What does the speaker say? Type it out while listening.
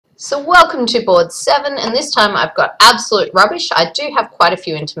So welcome to board 7, and this time I've got absolute rubbish. I do have quite a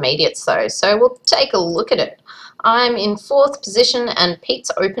few intermediates though, so we'll take a look at it. I'm in 4th position and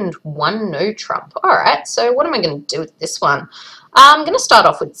Pete's opened 1 no trump. Alright, so what am I going to do with this one? I'm going to start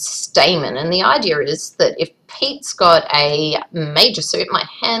off with Stamen, and the idea is that if Pete's got a major suit, my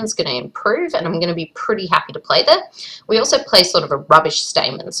hand's going to improve and I'm going to be pretty happy to play there. We also play sort of a rubbish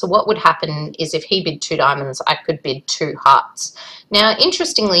Stamen, so what would happen is if he bid 2 diamonds, I could bid 2 hearts. Now,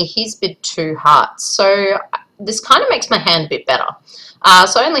 interestingly, he's bid 2 hearts, so this kind of makes my hand a bit better.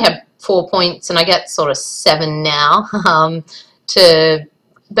 So I only have 4 points and I get sort of 7 now,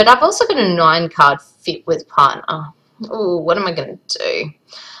 but I've also got a 9 card fit with partner. Oh, what am I going to do?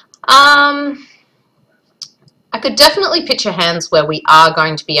 I could definitely picture hands where we are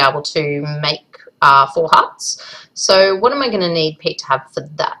going to be able to make 4 hearts. So what am I going to need Pete to have for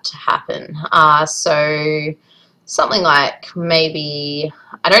that to happen? So something like maybe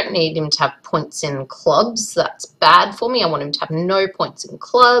I don't need him to have points in clubs. That's bad for me. I want him to have no points in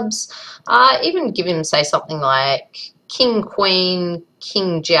clubs. Even give him, say, something like King, Queen,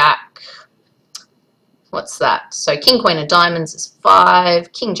 King, Jack. What's that? So King, Queen of Diamonds is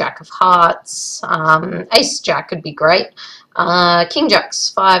 5. King, Jack of Hearts. Ace, Jack could be great. King, Jack's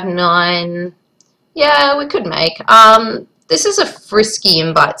 5, 9. Yeah, we could make. This is a frisky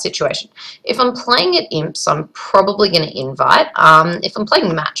invite situation. If I'm playing at imps, I'm probably going to invite. If I'm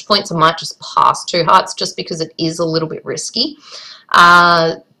playing match points, I might just pass 2 hearts just because it is a little bit risky.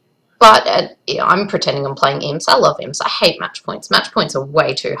 Yeah, I'm pretending I'm playing imps. I love imps. I hate match points. Match points are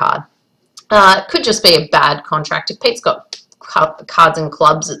way too hard. It could just be a bad contract. If Pete's got cards and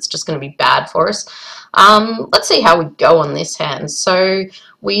clubs, it's just going to be bad for us. Let's see how we go on this hand. So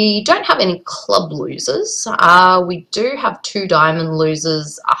we don't have any club losers. We do have 2 diamond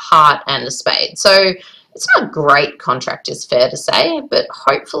losers, a heart and a spade. So it's not a great contract, is fair to say, but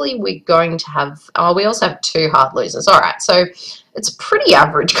hopefully we're going to have, we also have 2 heart losers. All right, so it's a pretty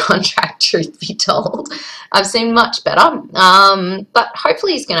average contract, truth be told. I've seen much better, but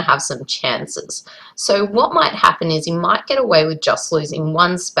hopefully he's going to have some chances. So what might happen is he might get away with just losing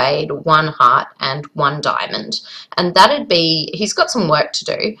 1 spade, 1 heart, and 1 diamond. And that'd be, he's got some work to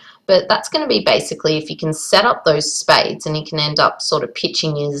do, but that's going to be basically if he can set up those spades and he can end up sort of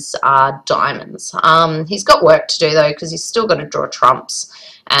pitching his diamonds. He's got work to do though, because he's still got to draw trumps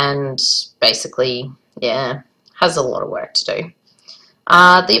and basically, yeah, has a lot of work to do.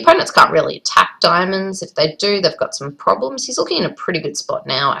 The opponents can't really attack diamonds. If they do, they've got some problems. He's looking in a pretty good spot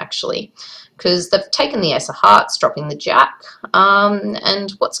now, actually, because they've taken the ace of hearts, dropping the jack.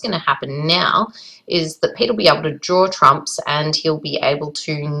 And what's going to happen now is that Pete will be able to draw trumps and he'll be able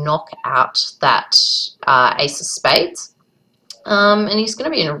to knock out that ace of spades. And he's going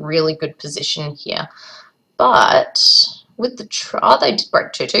to be in a really good position here. But with the they did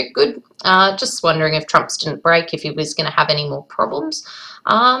break 2-2, good. Just wondering if trumps didn't break, if he was going to have any more problems.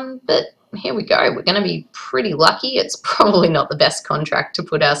 But here we go. We're going to be pretty lucky. It's probably not the best contract to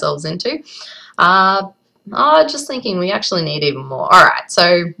put ourselves into. Just thinking we actually need even more. All right,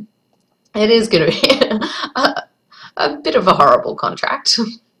 so it is going to be a bit of a horrible contract.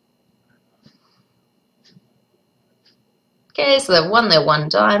 Okay, so they've won their 1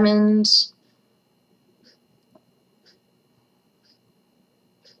 diamond.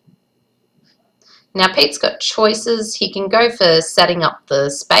 Now Pete's got choices. He can go for setting up the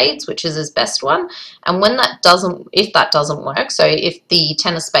spades, which is his best one, and when that doesn't, if that doesn't work, so if the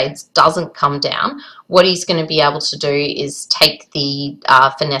 10 of spades doesn't come down, what he's going to be able to do is take the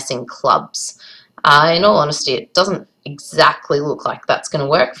finessing clubs. In all honesty, it doesn't exactly look like that's going to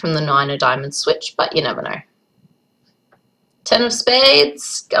work from the 9 of diamonds switch, but you never know. 10 of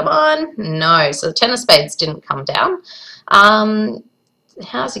spades, come on. No, so the 10 of spades didn't come down.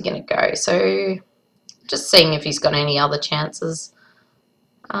 How's he going to go? So just seeing if he's got any other chances.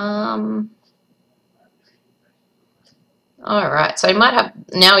 All right, so he might have,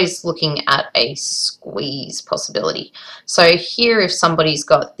 now he's looking at a squeeze possibility. So here, if somebody's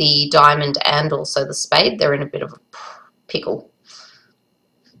got the diamond and also the spade, they're in a bit of a pickle.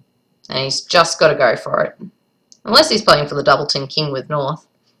 And he's just got to go for it. Unless he's playing for the doubleton king with north.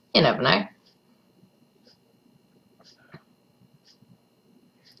 You never know.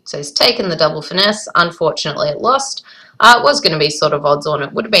 So he's taken the double finesse. Unfortunately, it lost. It was going to be sort of odds on.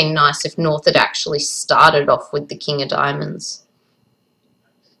 It would have been nice if North had actually started off with the king of diamonds.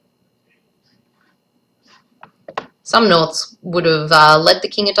 Some Norths would have led the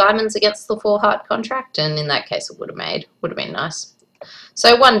king of diamonds against the 4 heart contract, and in that case, it would have been nice.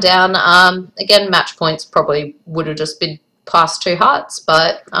 So 1 down. Again, match points probably would have just been past 2 hearts,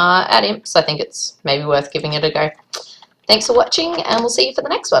 but at imps, I think it's maybe worth giving it a go. Thanks for watching, and we'll see you for the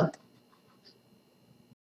next one.